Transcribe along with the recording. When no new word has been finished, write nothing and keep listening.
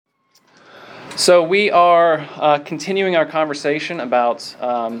So we are continuing our conversation about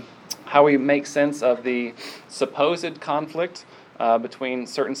how we make sense of the supposed conflict between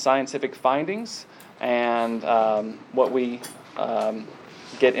certain scientific findings and what we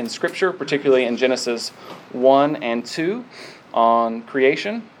get in Scripture, particularly in Genesis 1 and 2 on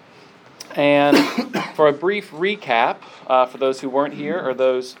creation. And for a brief recap, for those who weren't here or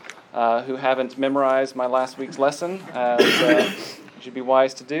those who haven't memorized my last week's lesson, as you should be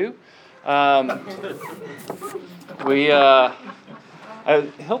wise to do, Hilton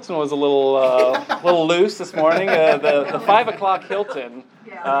was a little loose this morning. The 5 o'clock Hilton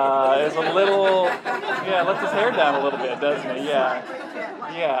is a little, lets his hair down a little bit, doesn't he?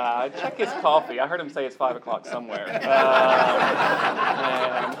 Yeah. Check his coffee. I heard him say it's 5 o'clock somewhere.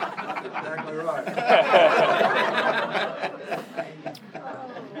 Exactly right.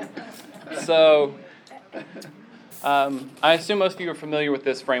 So, I assume most of you are familiar with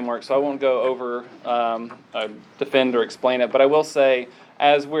this framework, so I won't go over, defend or explain it, but I will say,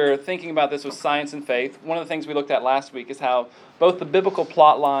 as we're thinking about this with science and faith, one of the things we looked at last week is how both the biblical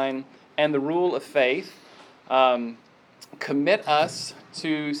plot line and the rule of faith commit us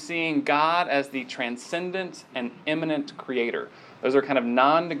to seeing God as the transcendent and immanent creator. Those are kind of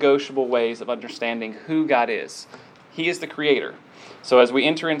non-negotiable ways of understanding who God is. He is the creator. So as we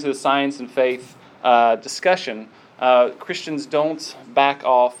enter into the science and faith discussion, Christians don't back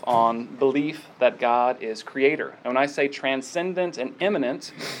off on belief that God is creator. And when I say transcendent and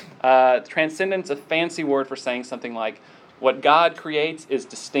immanent, transcendent's a fancy word for saying something like what God creates is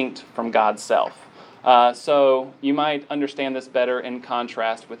distinct from God's self. So you might understand this better in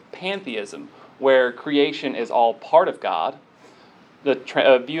contrast with pantheism, where creation is all part of God.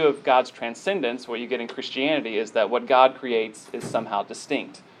 The view of God's transcendence, what you get in Christianity, is that what God creates is somehow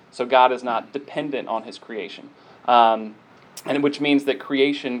distinct. So God is not dependent on his creation. And which means that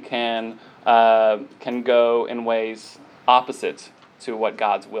creation can go in ways opposite to what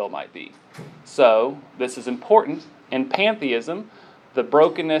God's will might be. So this is important. In pantheism, the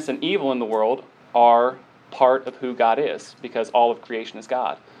brokenness and evil in the world are part of who God is, because all of creation is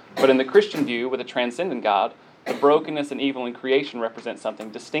God. But in the Christian view, with a transcendent God, the brokenness and evil in creation represent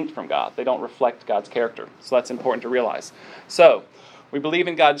something distinct from God. They don't reflect God's character. So that's important to realize. So we believe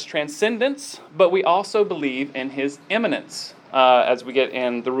in God's transcendence, but we also believe in his immanence, as we get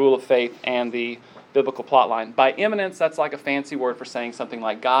in the rule of faith and the biblical plotline. By immanence, that's like a fancy word for saying something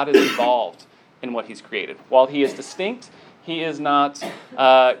like God is involved in what he's created. While he is distinct, he is not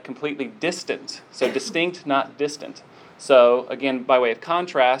completely distant. So distinct, not distant. So again, by way of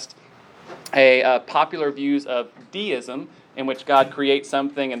contrast, popular views of deism, in which God creates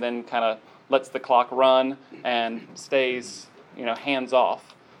something and then kind of lets the clock run and stays hands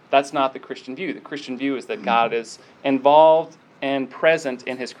off. That's not the Christian view. The Christian view is that God is involved and present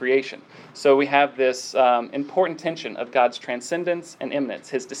in his creation. So we have this important tension of God's transcendence and immanence,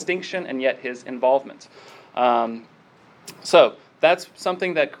 his distinction and yet his involvement. So that's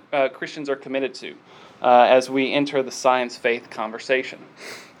something that Christians are committed to as we enter the science-faith conversation.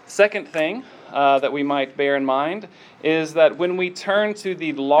 Second thing that we might bear in mind is that when we turn to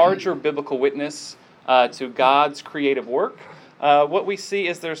the larger biblical witness to God's creative work, what we see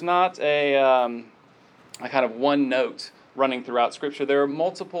is there's not a kind of one note running throughout Scripture. There are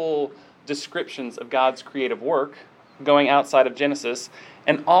multiple descriptions of God's creative work going outside of Genesis,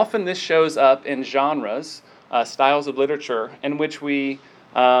 and often this shows up in genres, styles of literature, in which we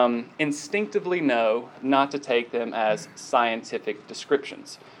instinctively know not to take them as scientific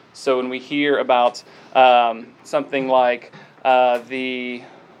descriptions. So when we hear about something like the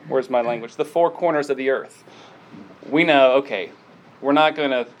four corners of the earth, we know, okay, we're not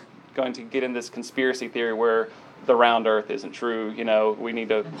going to get in this conspiracy theory where the round earth isn't true. We need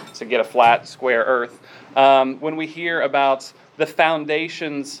to get a flat, square earth. When we hear about the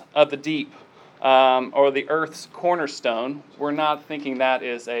foundations of the deep or the earth's cornerstone, we're not thinking that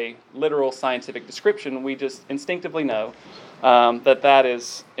is a literal scientific description. We just instinctively know that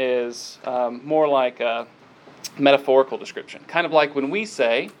is more like a metaphorical description. Kind of like when we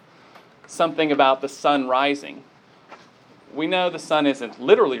say something about the sun rising. We know the sun isn't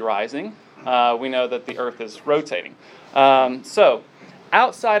literally rising. We know that the earth is rotating. So,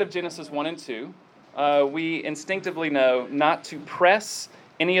 outside of Genesis 1 and 2, we instinctively know not to press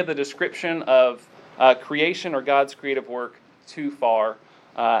any of the description of creation or God's creative work too far,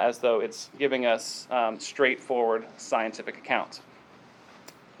 as though it's giving us straightforward scientific accounts.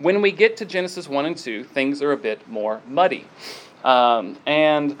 When we get to Genesis 1 and 2, things are a bit more muddy.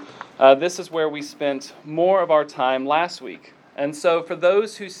 This is where we spent more of our time last week. And so for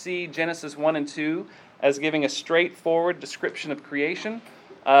those who see Genesis 1 and 2 as giving a straightforward description of creation,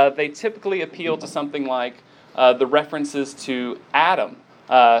 they typically appeal to something like the references to Adam,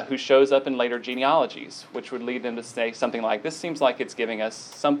 who shows up in later genealogies, which would lead them to say something like, this seems like it's giving us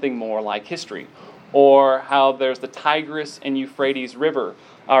something more like history. Or how there's the Tigris and Euphrates River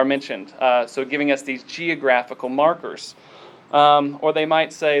are mentioned, so giving us these geographical markers. Or they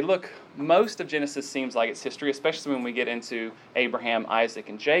might say, look, most of Genesis seems like it's history, especially when we get into Abraham, Isaac,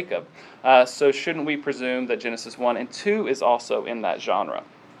 and Jacob. So shouldn't we presume that Genesis 1 and 2 is also in that genre?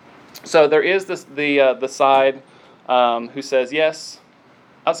 So there is the side who says, yes,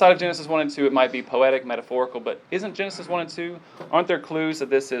 outside of Genesis 1 and 2, it might be poetic, metaphorical, but isn't Genesis 1 and 2, aren't there clues that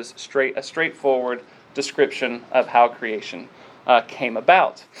this is a straightforward description of how creation came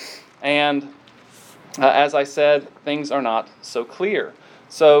about? And as I said, things are not so clear.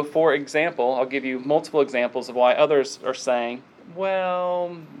 So, for example, I'll give you multiple examples of why others are saying,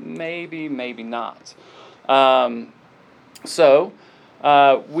 well, maybe not.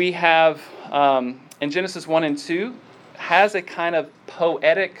 We have, in Genesis 1 and 2, has a kind of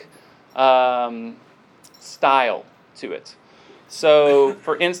poetic style to it. So,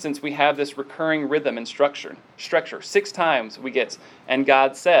 for instance, we have this recurring rhythm and structure. 6 times we get, and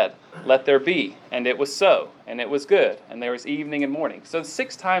God said, let there be, and it was so, and it was good, and there was evening and morning. So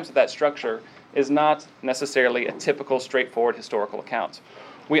 6 times of that structure is not necessarily a typical, straightforward historical account.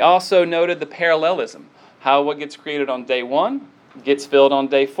 We also noted the parallelism, how what gets created on day 1 gets filled on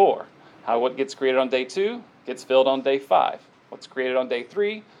day 4, how what gets created on day 2 gets filled on day 5, what's created on day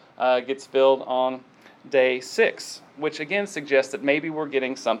 3 gets filled on day 6, which again suggests that maybe we're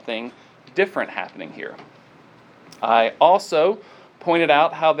getting something different happening here. I also pointed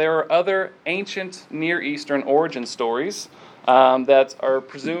out how there are other ancient Near Eastern origin stories that are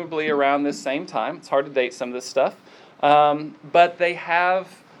presumably around this same time. It's hard to date some of this stuff, but they have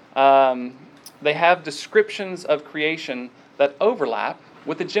descriptions of creation that overlap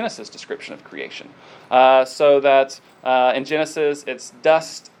with the Genesis description of creation. So that in Genesis, it's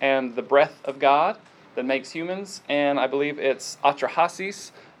dust and the breath of God that makes humans, and I believe it's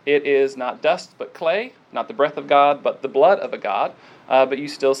atrahasis. It is not dust but clay, not the breath of God but the blood of a god, but you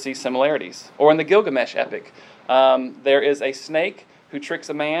still see similarities. Or in the Gilgamesh epic, there is a snake who tricks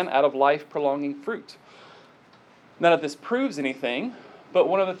a man out of life-prolonging fruit. None of this proves anything, but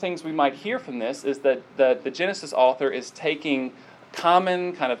one of the things we might hear from this is that the Genesis author is taking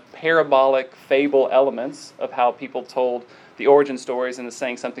common kind of parabolic fable elements of how people told the origin stories and is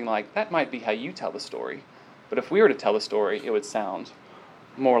saying something like, that might be how you tell the story. But if we were to tell the story, it would sound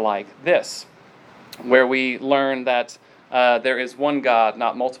more like this, where we learn that there is one God,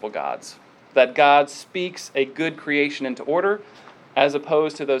 not multiple gods. That God speaks a good creation into order, as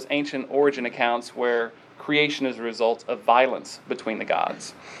opposed to those ancient origin accounts where creation is a result of violence between the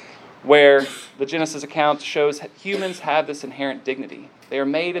gods. Where the Genesis account shows that humans have this inherent dignity. They are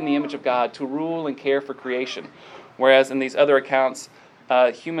made in the image of God to rule and care for creation. Whereas in these other accounts,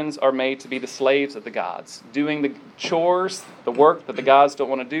 humans are made to be the slaves of the gods, doing the chores, the work that the gods don't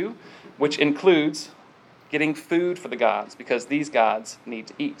want to do, which includes getting food for the gods, because these gods need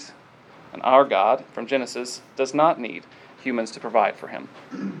to eat. And our God, from Genesis, does not need humans to provide for him.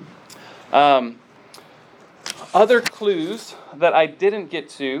 Other clues that I didn't get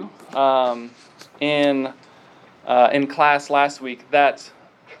to in class last week that,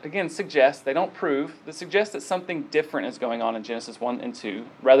 again, suggest, they don't prove, that suggest that something different is going on in Genesis 1 and 2,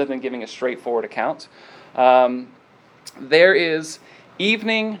 rather than giving a straightforward account. There is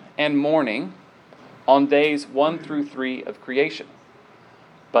evening and morning on days 1 through 3 of creation,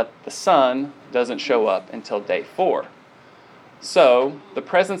 but the sun doesn't show up until day 4. So, the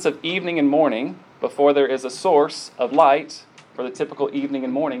presence of evening and morning before there is a source of light for the typical evening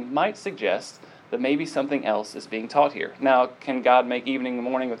and morning might suggest that maybe something else is being taught here. Now, can God make evening and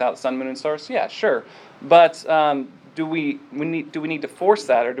morning without sun, moon, and stars? Yeah, sure. But do we need to force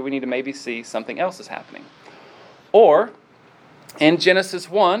that, or do we need to maybe see something else is happening? Or, in Genesis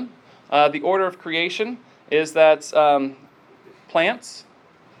 1, the order of creation is that plants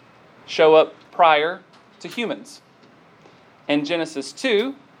show up prior to humans. In Genesis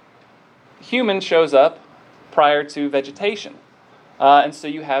 2, human shows up prior to vegetation. And so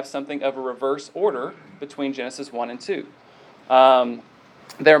you have something of a reverse order between Genesis 1 and 2.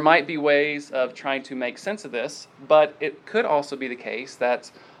 There might be ways of trying to make sense of this, but it could also be the case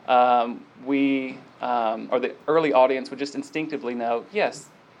that we, or the early audience, would just instinctively know, yes,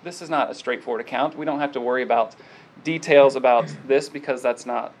 this is not a straightforward account. We don't have to worry about details about this because that's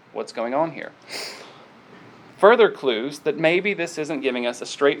not what's going on here. Further clues that maybe this isn't giving us a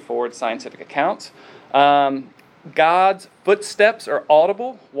straightforward scientific account. God's footsteps are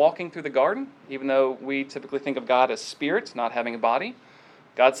audible walking through the garden, even though we typically think of God as spirit, not having a body.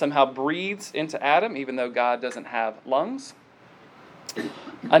 God somehow breathes into Adam, even though God doesn't have lungs.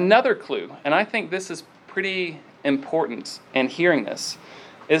 Another clue, and I think this is pretty important in hearing this,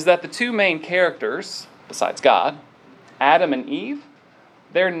 is that the two main characters, besides God, Adam and Eve,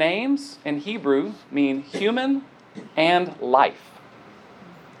 their names in Hebrew mean human and life.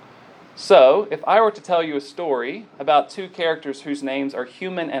 So, if I were to tell you a story about two characters whose names are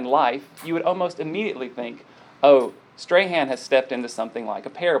human and life, you would almost immediately think, oh, Strahan has stepped into something like a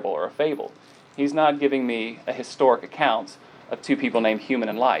parable or a fable. He's not giving me a historic account of two people named human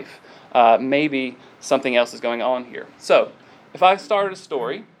and life. Maybe something else is going on here. So, if I started a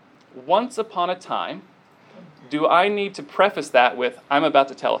story, once upon a time, do I need to preface that with, I'm about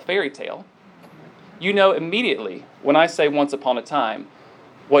to tell a fairy tale? You know immediately, when I say once upon a time,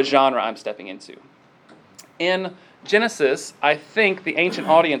 what genre I'm stepping into. In Genesis, I think the ancient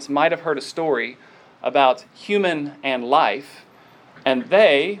audience might have heard a story about human and life, and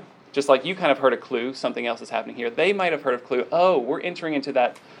they, just like you kind of heard a clue, something else is happening here, they might have heard a clue, oh, we're entering into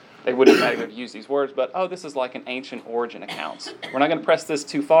that, they wouldn't have used these words, but oh, this is like an ancient origin account. We're not going to press this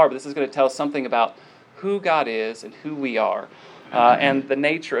too far, but this is going to tell us something about who God is and who we are, and the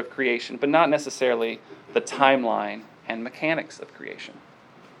nature of creation, but not necessarily the timeline and mechanics of creation.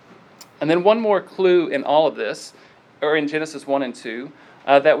 And then one more clue in all of this, or in Genesis 1 and 2,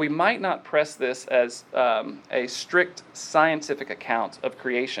 that we might not press this as a strict scientific account of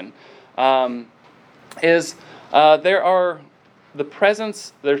creation, is there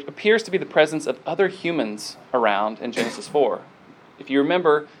appears to be the presence of other humans around in Genesis 4. If you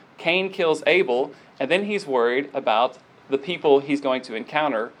remember, Cain kills Abel, and then he's worried about the people he's going to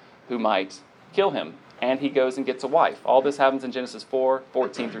encounter who might kill him. And he goes and gets a wife. All this happens in Genesis 4,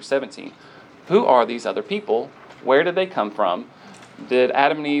 14 through 17. Who are these other people? Where did they come from? Did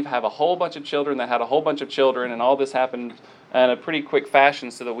Adam and Eve have a whole bunch of children that had a whole bunch of children, and all this happened in a pretty quick fashion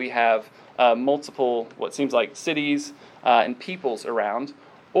so that we have multiple, what seems like cities and peoples around?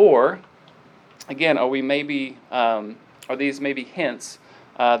 Or, again, are these maybe hints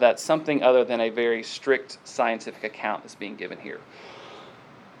that something other than a very strict scientific account is being given here?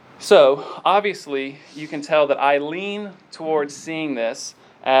 So, obviously, you can tell that I lean towards seeing this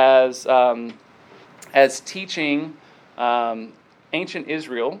as teaching ancient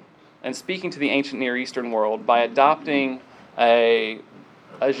Israel and speaking to the ancient Near Eastern world by adopting a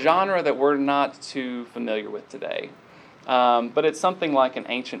genre that we're not too familiar with today. But it's something like an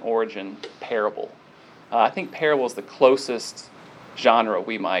ancient origin parable. I think parable is the closest genre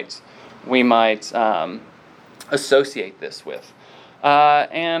we might associate this with.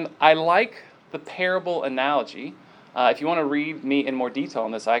 And I like the parable analogy. If you want to read me in more detail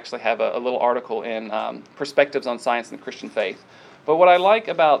on this, I actually have a little article in Perspectives on Science and the Christian Faith. But what I like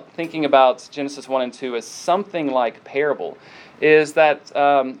about thinking about Genesis 1 and 2 as something like parable is that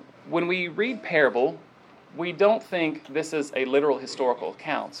when we read parable, we don't think this is a literal historical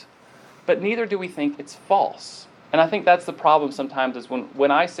account, but neither do we think it's false. And I think that's the problem sometimes is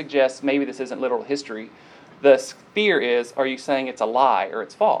when I suggest maybe this isn't literal history, the fear is, are you saying it's a lie or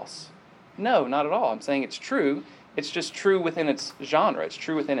it's false? No, not at all. I'm saying it's true. It's just true within its genre. It's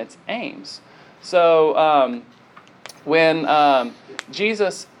true within its aims. So when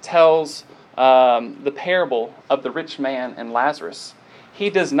Jesus tells the parable of the rich man and Lazarus, he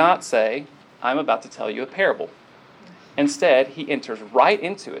does not say, I'm about to tell you a parable. Instead, he enters right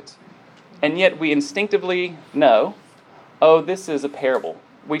into it. And yet we instinctively know, oh, this is a parable.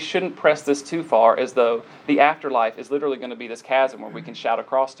 We shouldn't press this too far as though the afterlife is literally going to be this chasm where we can shout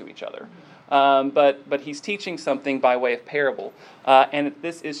across to each other. But he's teaching something by way of parable. And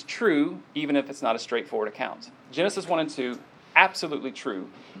this is true even if it's not a straightforward account. Genesis 1 and 2, absolutely true.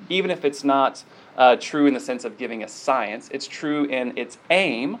 Even if it's not true in the sense of giving us science, it's true in its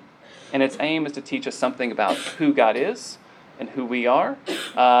aim. And its aim is to teach us something about who God is and who we are,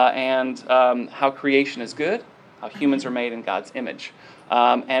 and how creation is good, how humans are made in God's image.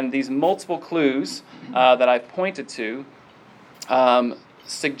 And these multiple clues that I've pointed to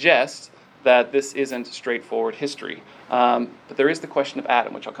suggest that this isn't straightforward history. But there is the question of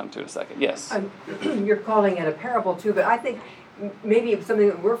Adam, which I'll come to in a second. Yes? You're calling it a parable too, but I think maybe something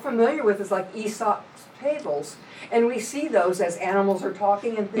that we're familiar with is like Aesop's fables. And we see those as animals are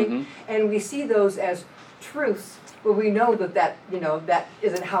talking and things, and we see those as truths, but we know that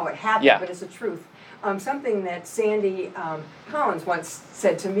isn't how it happened, but it's a truth. Something that Sandy Collins once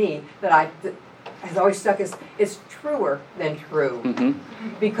said to me that has always stuck is, it's truer than true,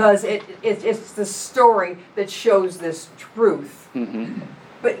 because it's the story that shows this truth.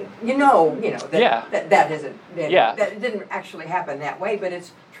 But that isn't that didn't actually happen that way, but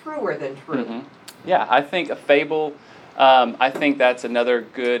it's truer than true. Yeah, I think a fable I think that's another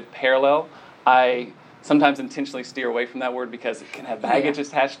good parallel. I sometimes intentionally steer away from that word because it can have baggage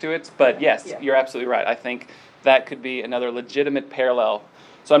attached to it. But yes, you're absolutely right. I think that could be another legitimate parallel.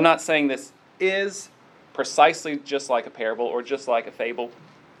 So I'm not saying this is precisely just like a parable or just like a fable,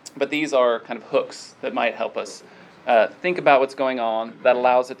 but these are kind of hooks that might help us think about what's going on, that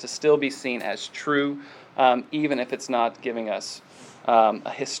allows it to still be seen as true, even if it's not giving us a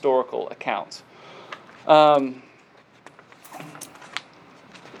historical account. Let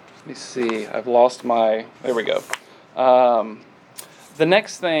me see. I've lost my... There we go. The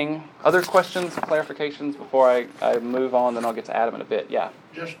next thing, other questions, clarifications before I move on, then I'll get to Adam in a bit. Yeah.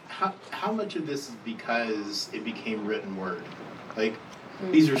 Josh, how much of this is because it became written word? Like,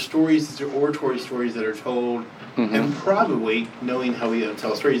 these are stories, these are oratory stories that are told, and probably, knowing how we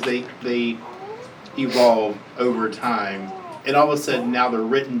tell stories, they evolve over time, and all of a sudden now they're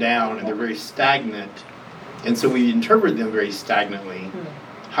written down and they're very stagnant, and so we interpret them very stagnantly.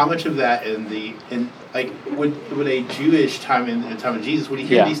 How much of that would a Jewish time in the time of Jesus, would he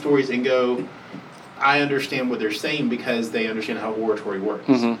hear these stories and go, I understand what they're saying because they understand how oratory works?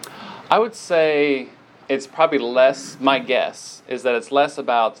 I would say it's probably less, my guess, is that it's less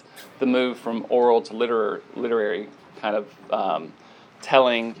about the move from oral to literary kind of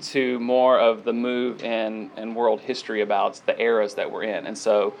telling to more of the move in world history about the eras that we're in. And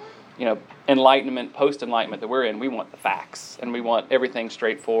so, Enlightenment, post-Enlightenment that we're in, we want the facts, and we want everything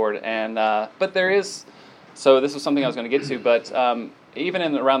straightforward. And but there is, so this is something I was going to get to, but even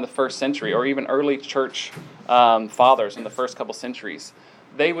in around the first century, or even early church fathers in the first couple centuries,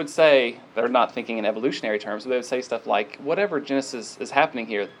 they would say, they're not thinking in evolutionary terms, but they would say stuff like, whatever Genesis is happening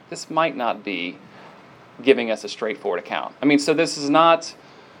here, this might not be giving us a straightforward account. I mean, so this is not,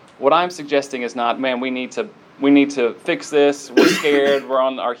 what I'm suggesting is not, man, we need to fix this, we're scared, we're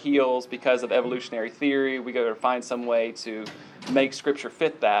on our heels because of evolutionary theory, we got to find some way to make Scripture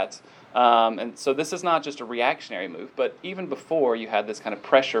fit that. And so this is not just a reactionary move, but even before you had this kind of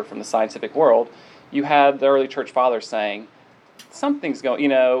pressure from the scientific world, you had the early church fathers saying, something's going,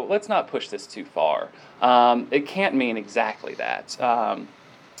 let's not push this too far. It can't mean exactly that.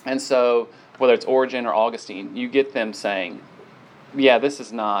 And so whether it's Origen or Augustine, you get them saying, yeah, this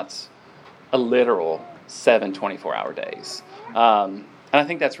is not a literal 7 24-hour days. And I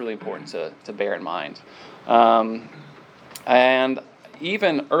think that's really important to bear in mind. And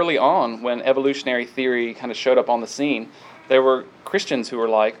even early on, when evolutionary theory kind of showed up on the scene, there were Christians who were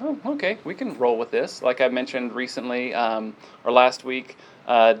like, oh, okay, we can roll with this. Like I mentioned recently, or last week,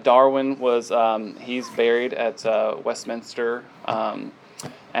 Darwin was, he's buried at Westminster,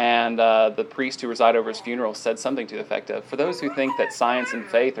 and the priest who resided over his funeral said something to the effect of, for those who think that science and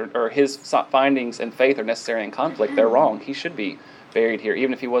faith, or his findings and faith are necessarily in conflict, they're wrong. He should be buried here,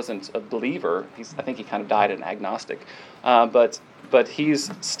 even if he wasn't a believer. I think he kind of died an agnostic. But he's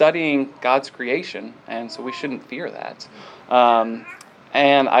studying God's creation, and so we shouldn't fear that.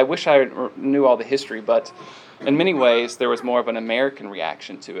 And I wish I knew all the history, but in many ways there was more of an American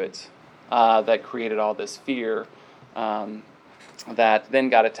reaction to it that created all this fear that then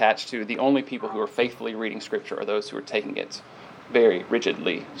got attached to the only people who are faithfully reading Scripture are those who are taking it very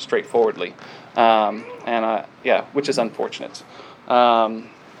rigidly, straightforwardly, which is unfortunate. So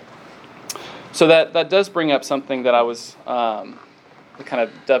that does bring up something that I was that kind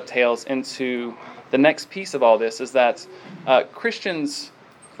of dovetails into the next piece of all this, is that Christians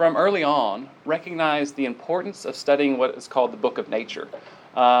from early on recognized the importance of studying what is called the Book of Nature.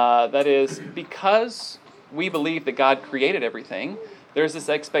 That is, because we believe that God created everything, there's this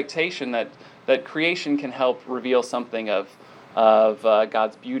expectation that creation can help reveal something of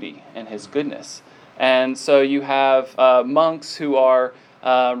God's beauty and His goodness. And so you have monks who are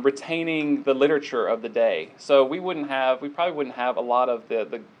retaining the literature of the day. So we probably wouldn't have a lot of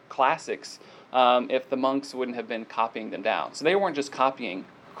the classics if the monks wouldn't have been copying them down. So they weren't just copying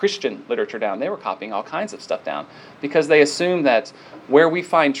Christian literature down, they were copying all kinds of stuff down, because they assumed that where we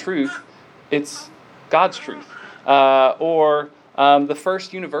find truth, it's God's truth. The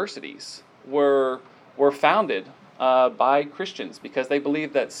first universities were founded by Christians because they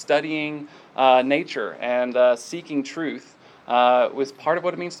believed that studying nature and seeking truth was part of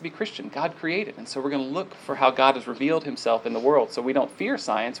what it means to be Christian. God created, and so we're going to look for how God has revealed Himself in the world. So we don't fear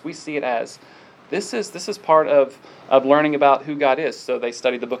science; we see it as this is part of learning about who God is. So they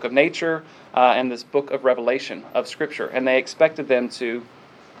studied the book of nature and this book of Revelation of Scripture, and they expected them to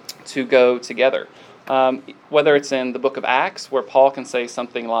go together. Whether it's in the book of Acts, where Paul can say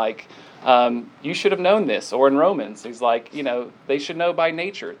something like, you should have known this, or in Romans, he's like, they should know by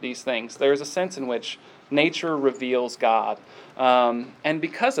nature these things. There's a sense in which nature reveals God. And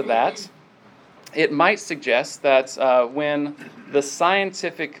because of that, it might suggest that when the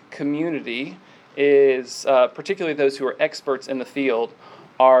scientific community is, particularly those who are experts in the field,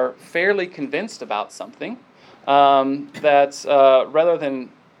 are fairly convinced about something, that rather than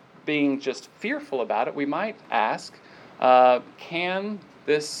being just fearful about it, we might ask, can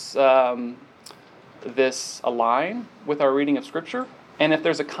this align with our reading of Scripture? And if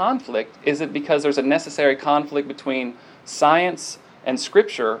there's a conflict, is it because there's a necessary conflict between science and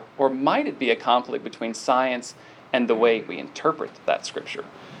Scripture, or might it be a conflict between science and the way we interpret that Scripture?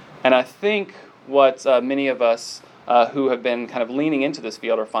 And I think what many of us who have been kind of leaning into this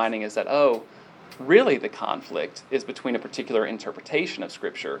field are finding is that, really the conflict is between a particular interpretation of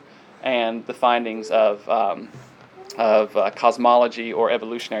Scripture and the findings of cosmology or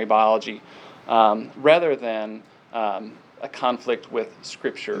evolutionary biology, rather than a conflict with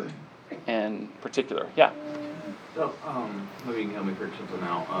Scripture in particular. Yeah? So, maybe you can help me figure something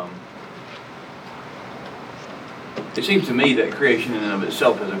out. It seems to me that creation in and of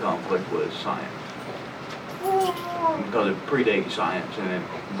itself is a conflict with science. Because it predates science and it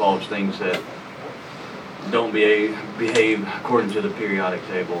involves things that don't behave according to the periodic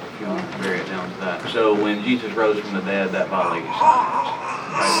table, if you want to vary it down to that. So when Jesus rose from the dead, that violated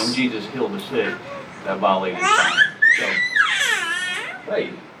science. Right? When Jesus healed the sick, that violated science. So,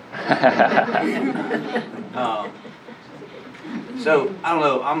 hey. So I don't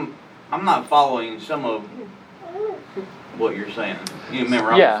know. I'm not following some of what you're saying. You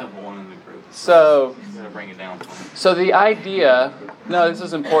remember, I'm the simple one in the group. So you gotta bring it down for me. So the idea, this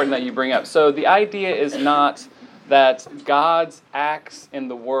is important that you bring up. So the idea is not that God's acts in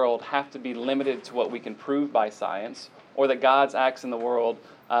the world have to be limited to what we can prove by science, or that God's acts in the world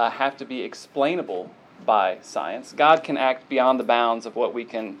have to be explainable by science. God can act beyond the bounds of what we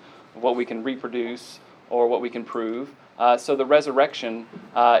can reproduce or what we can prove. So the resurrection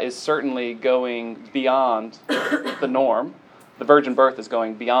is certainly going beyond the norm. The virgin birth is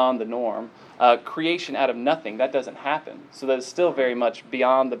going beyond the norm. Creation out of nothing, that doesn't happen. So that is still very much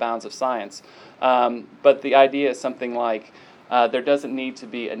beyond the bounds of science. But the idea is something like there doesn't need to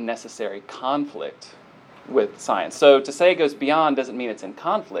be a necessary conflict with science. So to say it goes beyond doesn't mean it's in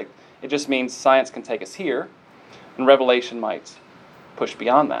conflict. It just means science can take us here, and revelation might push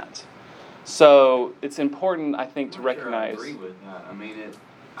beyond that. So it's important, I think, to recognize. I agree with that. I mean,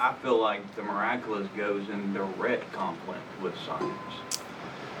 I feel like the miraculous goes in direct conflict with science.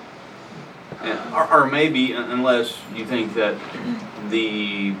 Or maybe, unless you think that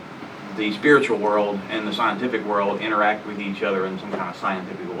the spiritual world and the scientific world interact with each other in some kind of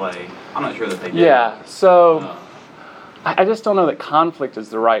scientific way. I'm not sure that they do. Yeah, so I just don't know that conflict is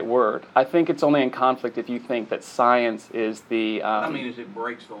the right word. I think it's only in conflict if you think that science is the... I mean, is it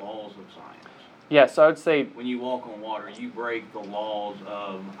breaks the laws of science. Yeah, so I would say... When you walk on water, you break the laws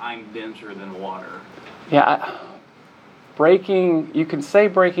of I'm denser than water. Yeah, breaking, you can say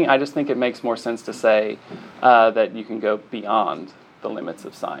breaking, I just think it makes more sense to say that you can go beyond the limits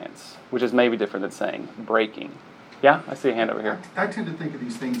of science, which is maybe different than saying breaking. Yeah, I see a hand over here. I tend to think of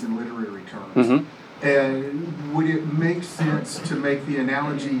these things in literary terms. Mm-hmm. And would it make sense to make the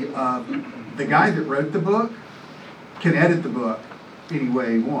analogy of the guy that wrote the book can edit the book any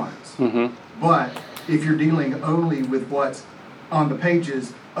way he wants. Mm-hmm. But if you're dealing only with what's on the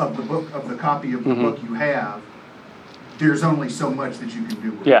pages of the book, of the copy of the Mm-hmm. book you have, there's only so much that you can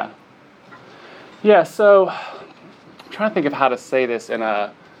do with it. Yeah. Yeah, so I'm trying to think of how to say this and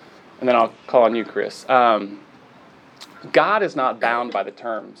then I'll call on you, Chris. God is not bound by the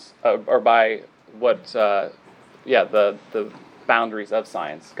terms or by what, the boundaries of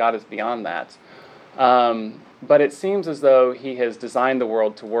science. God is beyond that. But it seems as though he has designed the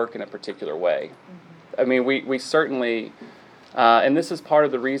world to work in a particular way. I mean, we certainly, and this is part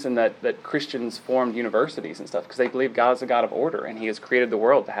of the reason that Christians formed universities and stuff, because they believe God is a God of order, and he has created the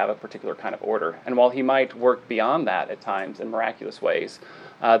world to have a particular kind of order. And while he might work beyond that at times in miraculous ways,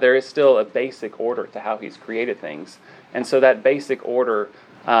 there is still a basic order to how he's created things. And so that basic order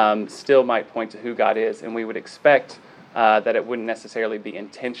still might point to who God is, and we would expect that it wouldn't necessarily be in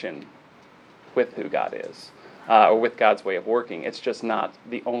tension with who God is, or with God's way of working. It's just not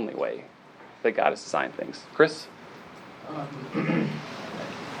the only way that God has designed things. Chris? I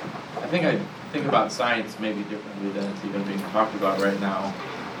think about science maybe differently than it's even being talked about right now.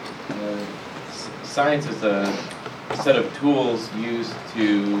 Science is a set of tools used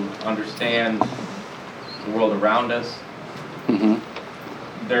to understand the world around us.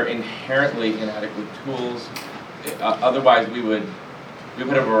 Mm-hmm. They're inherently inadequate tools. Otherwise, we would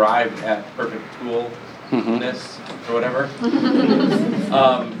have arrived at perfect toolness or whatever,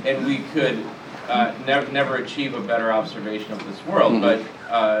 and we could never achieve a better observation of this world. But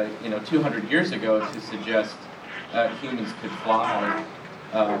 200 years ago, to suggest humans could fly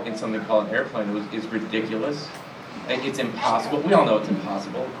in something called an airplane is ridiculous. It's impossible. We all know it's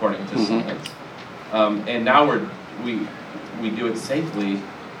impossible according to science. And now we do it safely,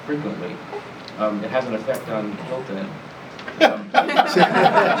 frequently. It has an effect on Hilton.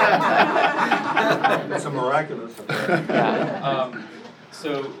 It's a miraculous effect.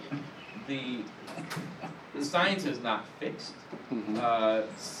 So the science is not fixed.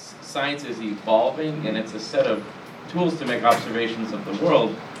 Science is evolving, and it's a set of tools to make observations of the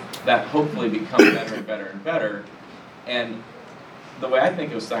world that hopefully become better and better and better. And the way I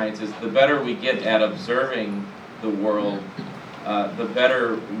think of science is the better we get at observing the world, the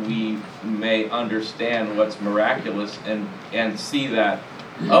better we may understand what's miraculous and see that,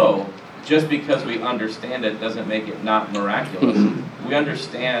 just because we understand it doesn't make it not miraculous. We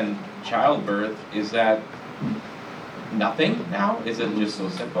understand childbirth. Is that nothing now? Is it just so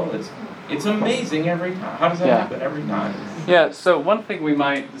simple? It's amazing every time. How does that happen every time? Yeah, so one thing we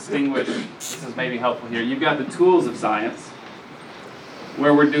might distinguish, this is maybe helpful here, you've got the tools of science,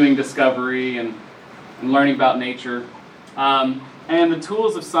 where we're doing discovery and learning about nature. And the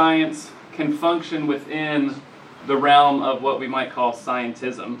tools of science can function within the realm of what we might call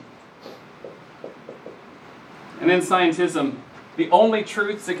scientism. And in scientism, the only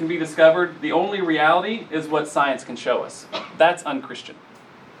truths that can be discovered, the only reality, is what science can show us. That's unchristian.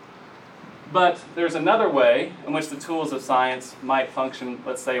 But there's another way in which the tools of science might function,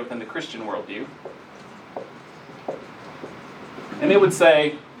 let's say, within the Christian worldview. And it would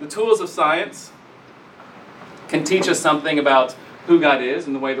say, the tools of science can teach us something about who God is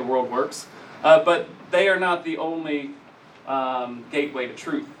and the way the world works, but they are not the only gateway to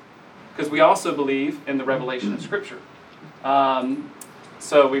truth, because we also believe in the revelation of Scripture.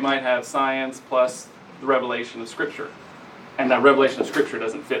 So we might have science plus the revelation of Scripture, and that revelation of Scripture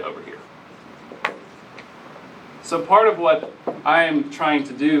doesn't fit over here. So part of what I am trying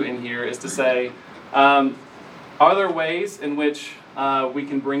to do in here is to say, are there ways in which we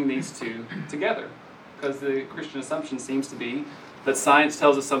can bring these two together? Because the Christian assumption seems to be that science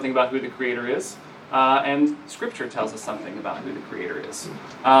tells us something about who the Creator is, and Scripture tells us something about who the Creator is.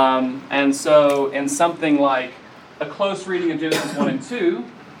 And so in something like a close reading of Genesis 1 and 2,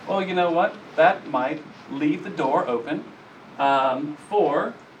 well, you know what? That might leave the door open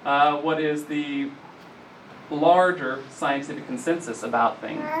for what is the larger scientific consensus about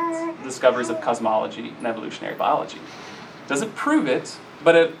things, discoveries of cosmology and evolutionary biology. Doesn't prove it,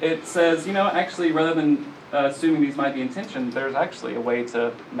 but it says, actually, rather than assuming these might be intention, there's actually a way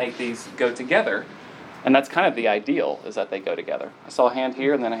to make these go together. And that's kind of the ideal, is that they go together. I saw a hand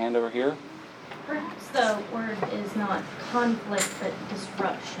here and then a hand over here. Perhaps the word is not conflict, but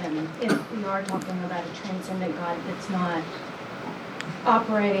disruption. If we are talking about a transcendent God that's not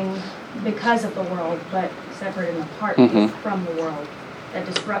operating because of the world, but separate and apart from the world, that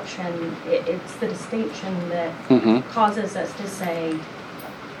disruption, it's the distinction that causes us to say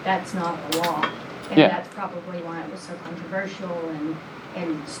that's not the law. And that's probably why it was so controversial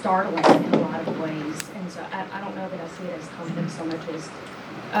and startling in a lot of ways. And so I don't know that I see it as conflict so much as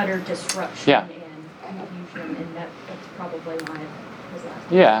utter disruption and confusion, and that's probably why it was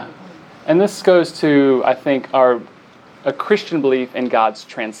last. Yeah, and this goes to, I think, a Christian belief in God's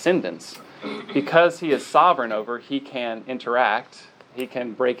transcendence. Because He is sovereign over, He can interact, He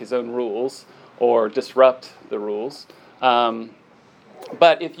can break His own rules or disrupt the rules.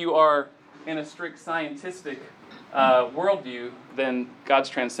 But if you are in a strict scientific worldview, then God's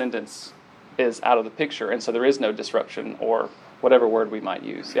transcendence is out of the picture, and so there is no disruption or whatever word we might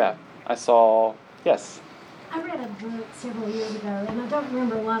use. Yeah, I saw, yes? I read a book several years ago, and I don't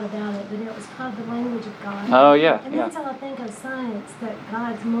remember a lot about it, but it was called The Language of God. Oh, yeah. And that's how I think of science, that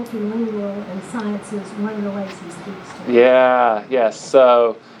God's multilingual, and science is one of the ways He speaks to us. Yeah, yes.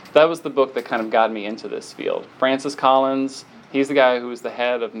 So that was the book that kind of got me into this field. Francis Collins, he's the guy who was the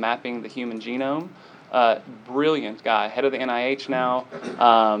head of mapping the human genome. Brilliant guy, head of the NIH now.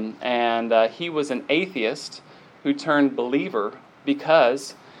 And he was an atheist who turned believer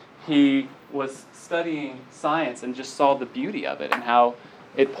because he was studying science and just saw the beauty of it and how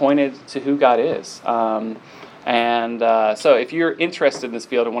it pointed to who God is. So if you're interested in this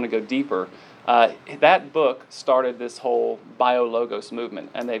field and want to go deeper, that book started this whole BioLogos movement,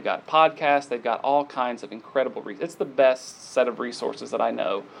 and they've got podcasts, they've got all kinds of incredible it's the best set of resources that I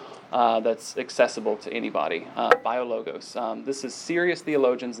know that's accessible to anybody. BioLogos. This is serious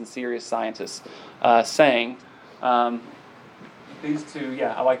theologians and serious scientists saying these two,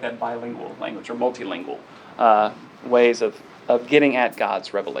 I like that bilingual language or multilingual ways of getting at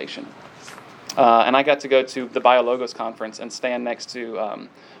God's revelation. And I got to go to the BioLogos conference and stand next to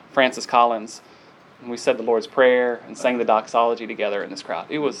Francis Collins. And we said the Lord's Prayer and sang the doxology together in this crowd.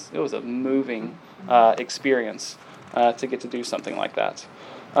 It was a moving experience to get to do something like that.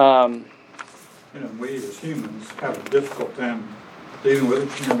 We as humans have a difficult time dealing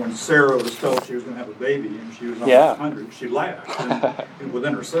with it. When Sarah was told she was going to have a baby and she was almost 100, she laughed and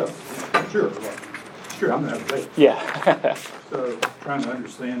within herself. Sure, I'm going to have a baby. Yeah. So trying to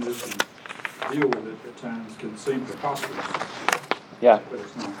understand this and deal with it at times can seem preposterous. Yeah. But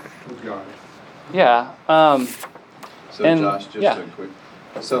it's not with God. Yeah. So Josh, just a quick.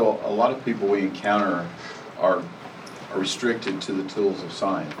 So a lot of people we encounter are restricted to the tools of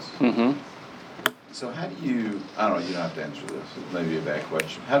science. Mm-hmm. So how do you, I don't know, you don't have to answer this, it may be a bad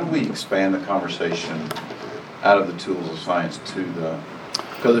question. How do we expand the conversation out of the tools of science to the,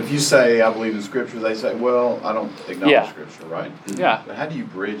 because if you say, I believe in Scripture, they say, well, I don't acknowledge Scripture, right? Yeah. But how do you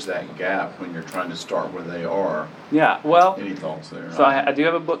bridge that gap when you're trying to start where they are? Yeah, well. Any thoughts there? So I do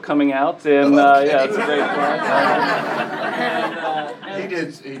have a book coming out, and yeah, it's a great one. He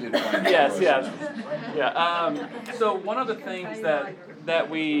did. Yes. Yeah. So one of the things that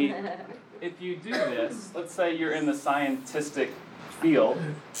we, if you do this, let's say you're in the scientific field,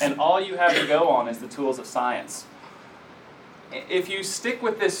 and all you have to go on is the tools of science. If you stick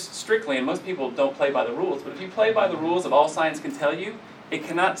with this strictly, and most people don't play by the rules, but if you play by the rules of all science can tell you, it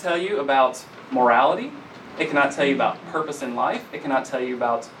cannot tell you about morality, it cannot tell you about purpose in life, it cannot tell you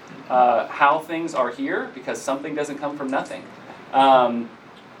about how things are here, because something doesn't come from nothing. And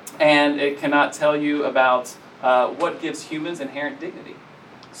it cannot tell you about what gives humans inherent dignity.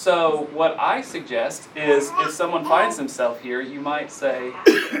 So what I suggest is if someone finds himself here, you might say,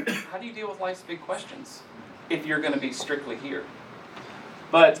 how do you deal with life's big questions if you're going to be strictly here?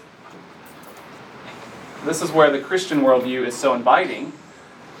 But this is where the Christian worldview is so inviting,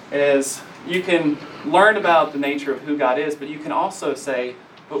 is you can learn about the nature of who God is, but you can also say,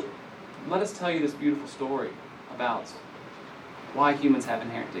 but let us tell you this beautiful story about why humans have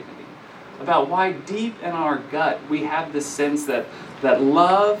inherent dignity, about why deep in our gut we have this sense that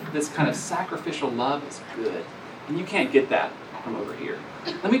love, this kind of sacrificial love, is good. And you can't get that from over here.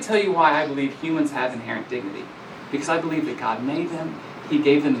 Let me tell you why I believe humans have inherent dignity. Because I believe that God made them, He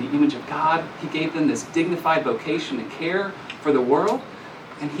gave them the image of God, He gave them this dignified vocation to care for the world,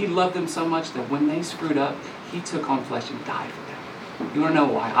 and He loved them so much that when they screwed up, He took on flesh and died for them. You want to know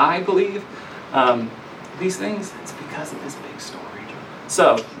why I believe these things? It's because of this big story.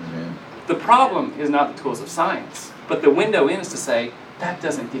 So, the problem is not the tools of science, but the window in is to say, that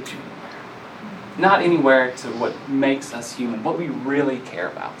doesn't get you anywhere. Not anywhere to what makes us human, what we really care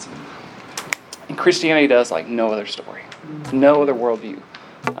about. And Christianity does like no other story, no other worldview.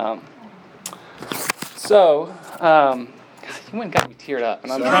 You went and got me teared up,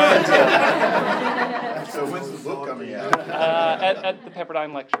 and I'm trying to... So when's the book coming out? At the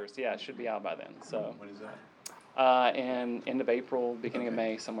Pepperdine Lectures. Yeah, it should be out by then. So. When is that? In end of April, beginning of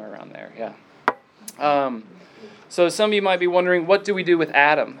May, somewhere around there, yeah. So some of you might be wondering, what do we do with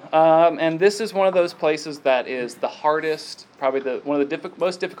Adam? And this is one of those places that is the hardest, probably one of the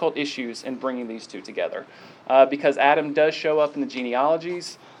most difficult issues in bringing these two together. Because Adam does show up in the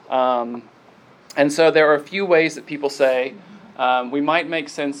genealogies. And so there are a few ways that people say, we might make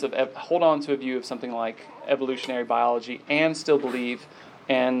sense of, hold on to a view of something like evolutionary biology and still believe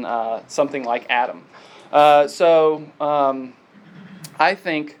in something like Adam. I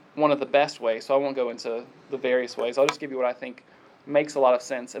think one of the best ways, so I won't go into the various ways, I'll just give you what I think makes a lot of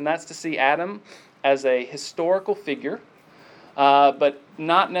sense, and that's to see Adam as a historical figure, but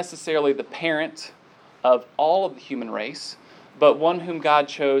not necessarily the parent of all of the human race, but one whom God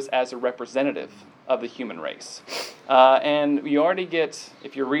chose as a representative of the human race. And you already get,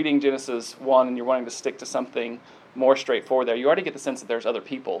 if you're reading Genesis 1 and you're wanting to stick to something more straightforward there, you already get the sense that there's other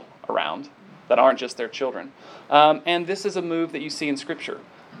people around that aren't just their children. And this is a move that you see in Scripture.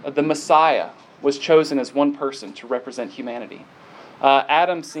 The Messiah was chosen as one person to represent humanity.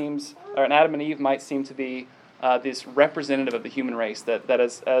 Adam and Eve might seem to be this representative of the human race, that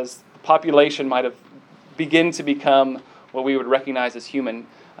as the population might have begun to become what we would recognize as human,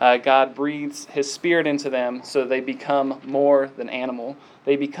 God breathes His Spirit into them so they become more than animal.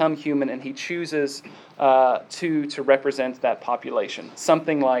 They become human, and He chooses to represent that population,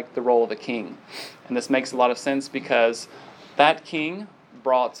 something like the role of a king. And this makes a lot of sense because that king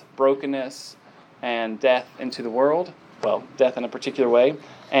brought brokenness and death into the world, well, death in a particular way,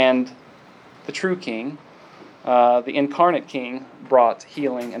 and the true king, the incarnate king, brought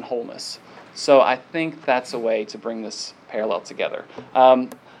healing and wholeness. So I think that's a way to bring this parallel together.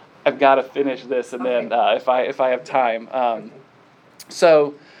 I've got to finish this, and then if I have time.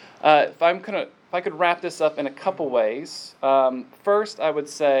 if I could wrap this up in a couple ways. First, I would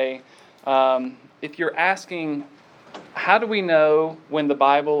say, if you're asking, how do we know when the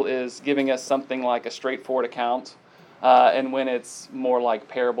Bible is giving us something like a straightforward account, and when it's more like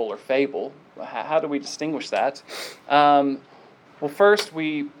parable or fable? How do we distinguish that? Well, first,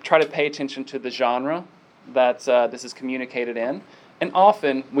 we try to pay attention to the genre that this is communicated in. And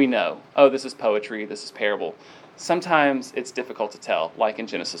often we know, oh, this is poetry, this is parable. Sometimes it's difficult to tell, like in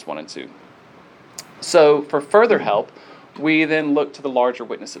Genesis 1 and 2. So for further help, we then look to the larger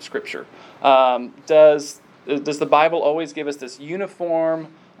witness of Scripture. Does the Bible always give us this uniform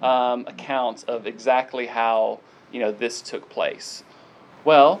account of exactly how this took place?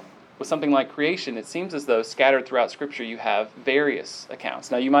 Well, with something like creation, it seems as though scattered throughout Scripture you have various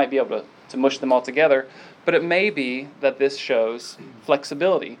accounts. Now, you might be able to mush them all together, but it may be that this shows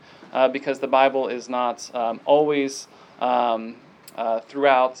flexibility because the Bible is not always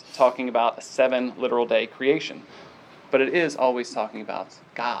throughout talking about a 7 literal day creation, but it is always talking about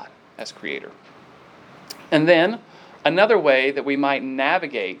God as creator. And then another way that we might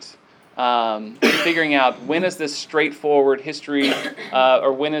navigate figuring out when is this straightforward history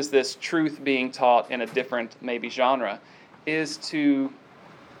or when is this truth being taught in a different maybe genre is to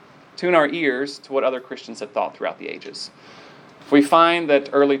tune our ears to what other Christians have thought throughout the ages. If we find that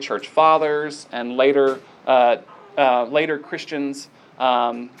early church fathers and later Christians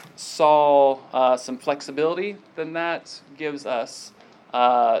saw some flexibility, then that gives us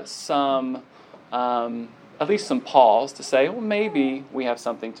at least some pause to say, well, maybe we have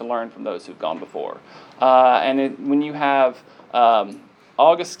something to learn from those who've gone before. When you have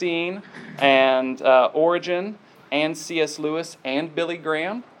Augustine and Origen and C.S. Lewis and Billy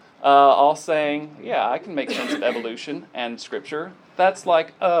Graham all saying, yeah, I can make sense of evolution and Scripture, that's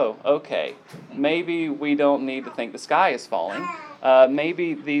like, oh, okay, maybe we don't need to think the sky is falling.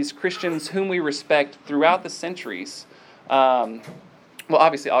 Maybe these Christians whom we respect throughout the centuries, well,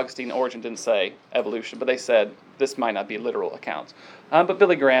 obviously, Augustine and Origen didn't say evolution, but they said this might not be a literal account. But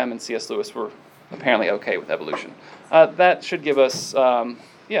Billy Graham and C.S. Lewis were apparently okay with evolution. That should give us, a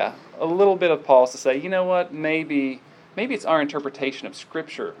little bit of pause to say, you know what, maybe it's our interpretation of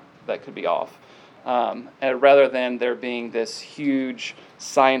Scripture that could be off, rather than there being this huge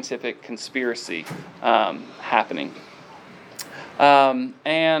scientific conspiracy happening.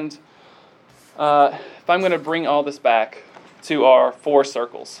 If I'm going to bring all this back to our 4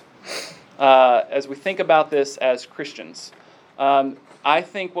 circles. As we think about this as Christians, I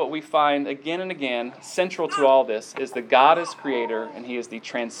think what we find again and again, central to all this, is that God is creator and He is the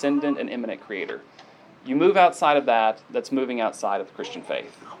transcendent and immanent creator. You move outside of that, that's moving outside of the Christian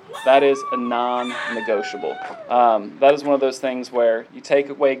faith. That is a non-negotiable. That is one of those things where you take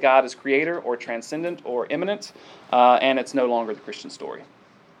away God as creator or transcendent or immanent, and it's no longer the Christian story.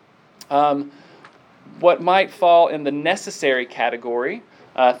 What might fall in the necessary category,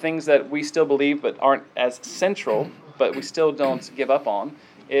 things that we still believe but aren't as central, but we still don't give up on,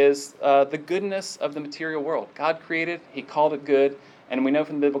 is the goodness of the material world. God created, He called it good, and we know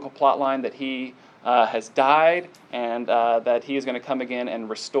from the biblical plot line that He has died and that He is going to come again and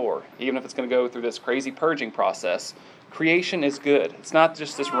restore. Even if it's going to go through this crazy purging process, creation is good. It's not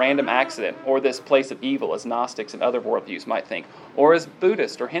just this random accident or this place of evil, as Gnostics and other worldviews might think, or as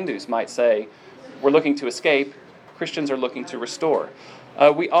Buddhists or Hindus might say, we're looking to escape, Christians are looking to restore.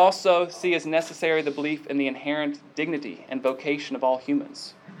 We also see as necessary the belief in the inherent dignity and vocation of all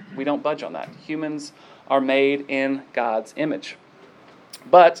humans. We don't budge on that. Humans are made in God's image.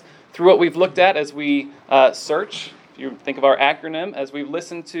 But through what we've looked at as we search, if you think of our acronym, as we've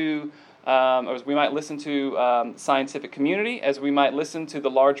listened to, or as we might listen to scientific community, as we might listen to the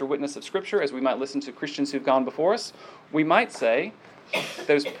larger witness of Scripture, as we might listen to Christians who've gone before us, we might say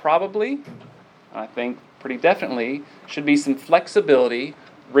there's probably, I think pretty definitely, should be some flexibility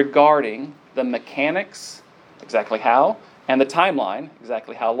regarding the mechanics, exactly how, and the timeline,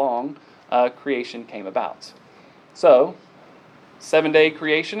 exactly how long creation came about. So, 7-day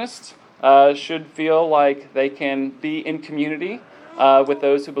creationists should feel like they can be in community with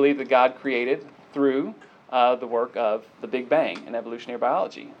those who believe that God created through the work of the Big Bang in evolutionary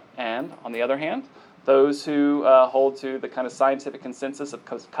biology. And, on the other hand, those who hold to the kind of scientific consensus of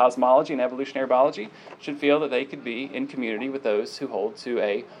cosmology and evolutionary biology should feel that they could be in community with those who hold to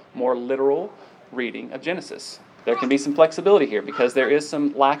a more literal reading of Genesis. There can be some flexibility here because there is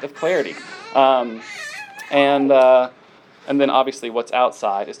some lack of clarity. And then obviously what's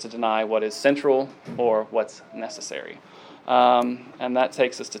outside is to deny what is central or what's necessary. And that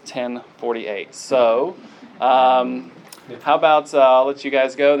takes us to 10:48. So, how about I'll let you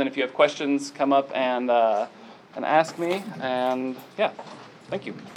guys go. Then if you have questions, come up and ask me. And yeah. Thank you.